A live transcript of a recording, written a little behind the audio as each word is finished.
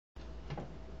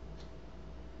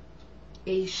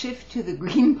A shift to the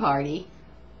Green Party,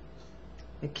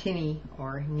 McKinney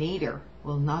or Nader,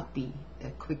 will not be a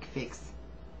quick fix.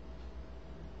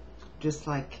 Just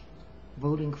like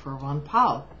voting for Ron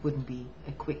Paul wouldn't be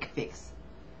a quick fix.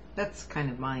 That's kind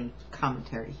of my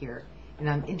commentary here. And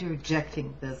I'm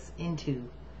interjecting this into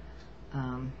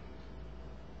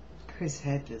Chris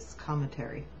Hedges'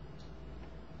 commentary.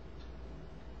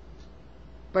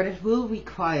 But it will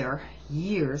require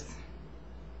years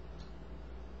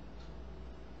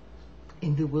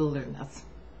in the wilderness.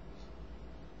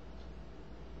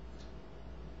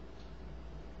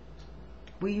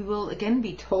 We will again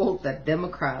be told that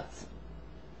Democrats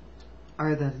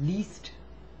are the least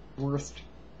worst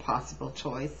possible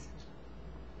choice.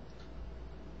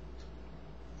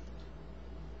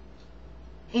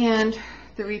 And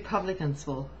the Republicans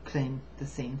will claim the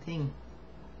same thing.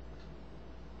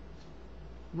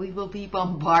 We will be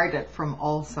bombarded from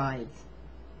all sides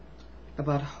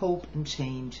about hope and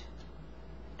change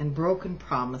and broken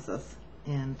promises,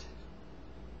 and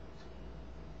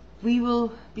we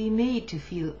will be made to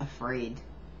feel afraid.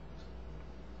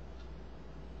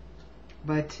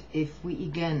 But if we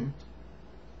again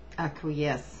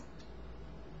acquiesce,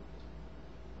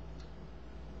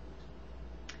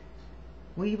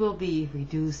 we will be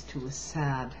reduced to a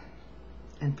sad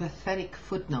and pathetic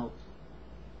footnote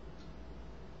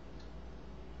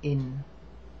in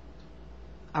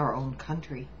our own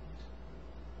country,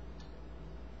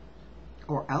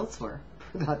 or elsewhere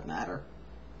for that matter.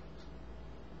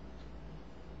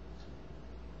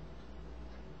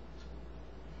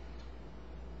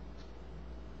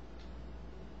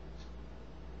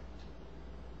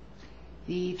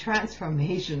 The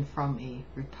transformation from a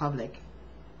republic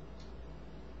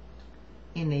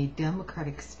in a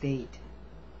democratic state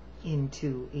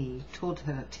into a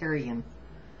totalitarian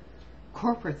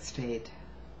corporate state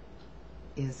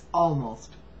is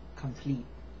almost complete.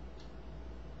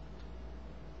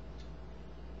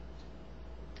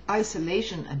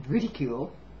 Isolation and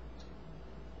ridicule,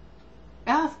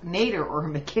 ask Nader or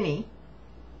McKinney,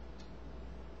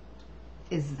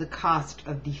 is the cost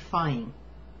of defying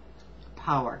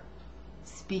power,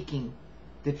 speaking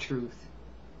the truth,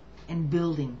 and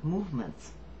building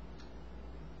movements.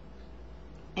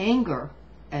 Anger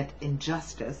at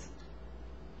injustice,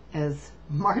 as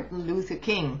Martin Luther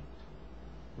King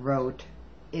wrote,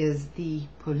 is the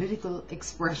political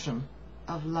expression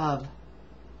of love.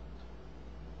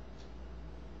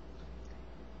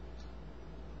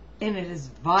 And it is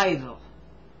vital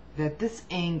that this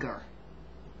anger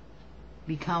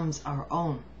becomes our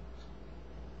own.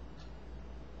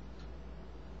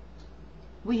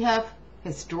 We have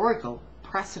historical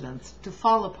precedents to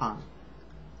fall upon.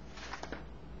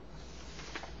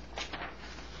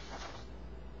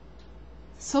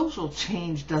 Social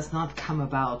change does not come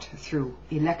about through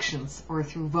elections or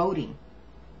through voting.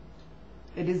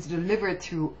 It is delivered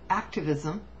through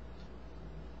activism,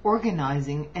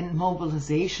 organizing, and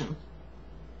mobilization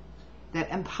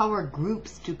that empower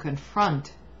groups to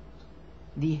confront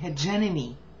the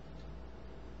hegemony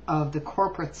of the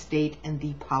corporate state and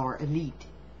the power elite.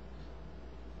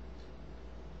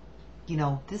 You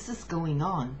know, this is going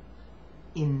on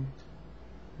in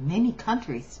many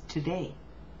countries today.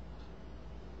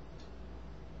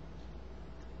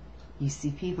 You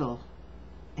see people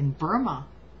in Burma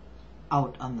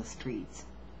out on the streets.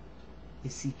 You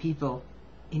see people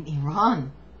in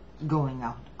Iran going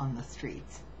out on the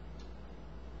streets.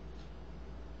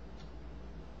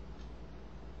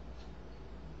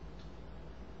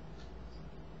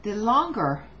 The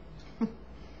longer,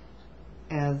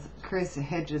 as Chris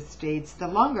Hedges states, the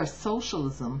longer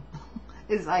socialism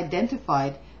is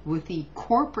identified with the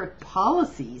corporate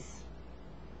policies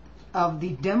of the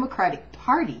Democratic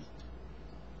Party,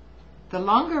 the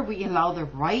longer we allow the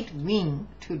right wing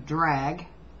to drag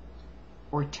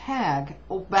or tag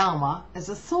Obama as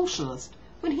a socialist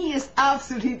when he is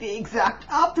absolutely the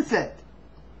exact opposite.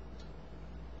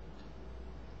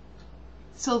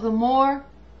 So the more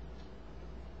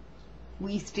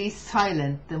we stay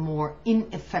silent, the more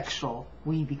ineffectual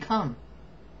we become.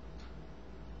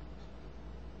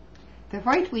 The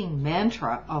right-wing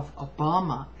mantra of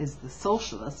Obama is the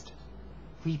socialist,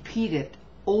 repeated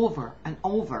over and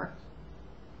over,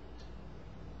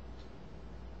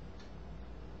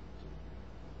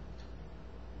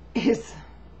 is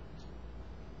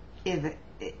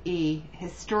a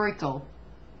historical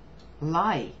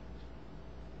lie.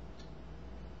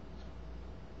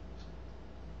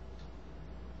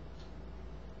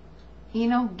 You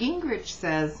know, Gingrich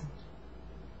says,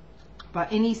 by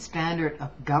any standard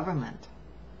of government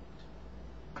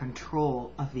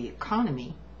control of the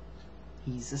economy,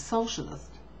 he's a socialist.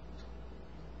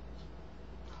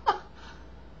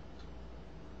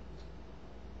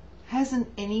 Hasn't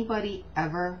anybody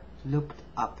ever looked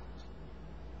up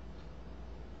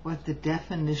what the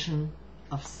definition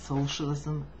of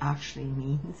socialism actually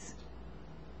means?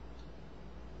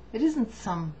 It isn't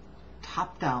some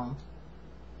top-down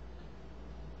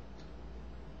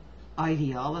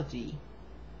ideology.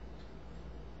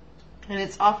 And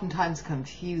it's oftentimes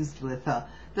confused with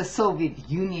the Soviet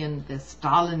Union, the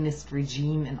Stalinist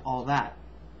regime, and all that.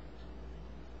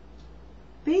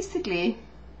 Basically,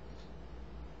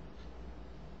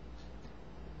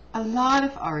 a lot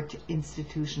of our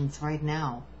institutions right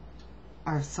now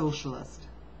are socialist.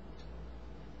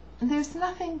 And there's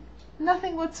nothing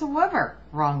whatsoever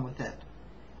wrong with it.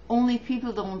 Only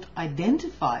people don't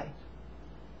identify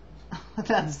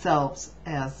themselves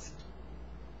as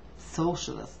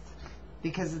socialists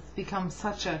because it's become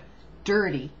such a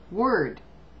dirty word.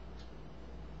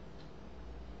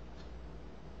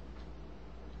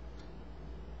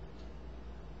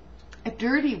 A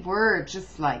dirty word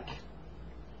just like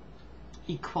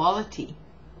equality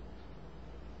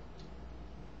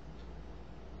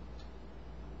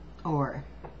or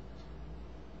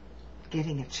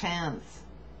getting a chance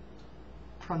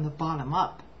from the bottom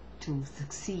up to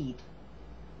succeed.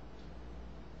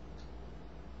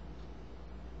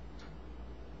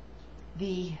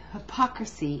 The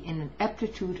hypocrisy and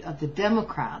ineptitude of the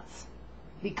Democrats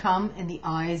become, in the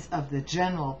eyes of the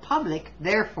general public,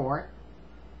 therefore,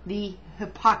 the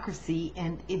hypocrisy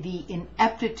and the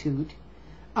ineptitude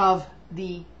of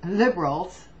the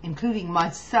liberals, including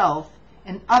myself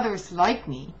and others like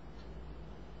me,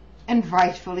 and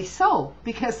rightfully so,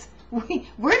 because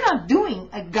we're not doing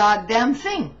a goddamn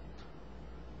thing.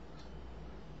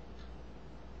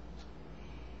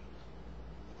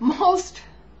 Most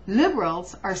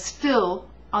liberals are still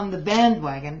on the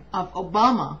bandwagon of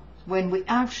Obama when we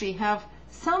actually have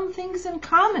some things in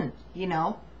common, you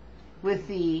know, with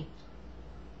the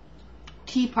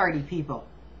Tea Party people.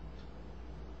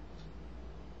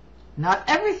 Not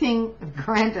everything,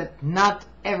 granted, not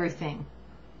everything.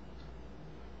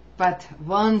 But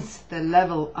once the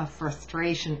level of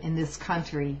frustration in this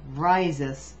country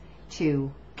rises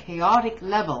to chaotic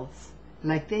levels,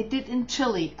 like they did in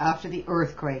Chile after the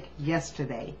earthquake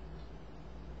yesterday,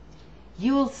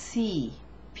 you will see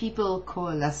people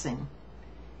coalescing.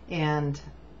 And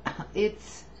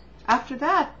it's, after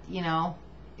that, you know,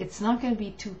 it's not going to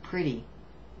be too pretty.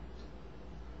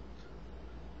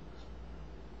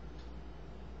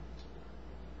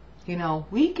 You know,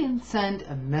 we can send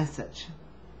a message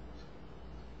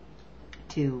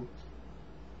to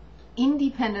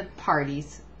independent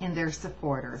parties and their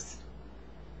supporters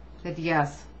that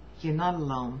yes, you're not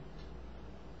alone.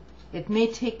 It may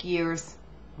take years.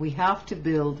 We have to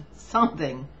build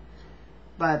something.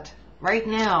 But right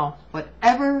now,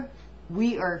 whatever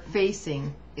we are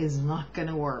facing is not going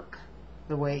to work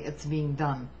the way it's being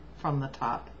done from the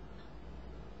top.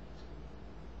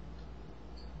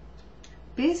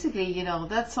 Basically, you know,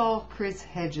 that's all Chris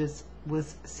Hedges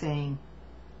was saying.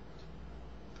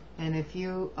 And if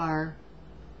you don't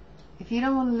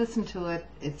want to listen to it,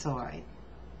 it's alright.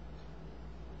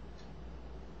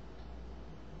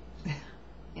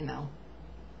 You know,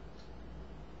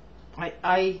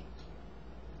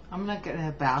 I'm not going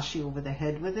to bash you over the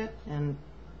head with it, and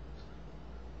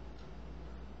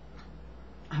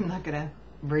I'm not going to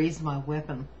raise my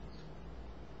weapon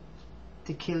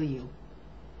to kill you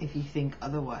if you think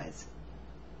otherwise.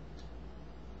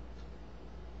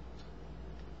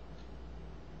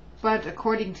 But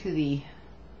according to the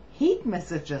hate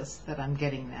messages that I'm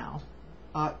getting now,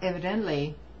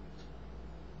 evidently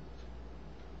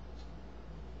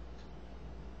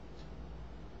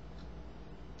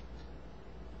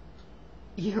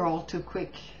you're all too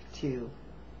quick to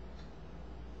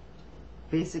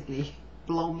basically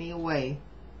blow me away.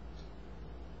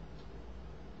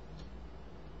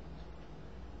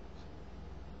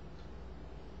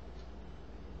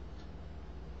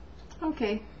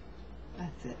 Okay,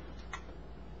 that's it.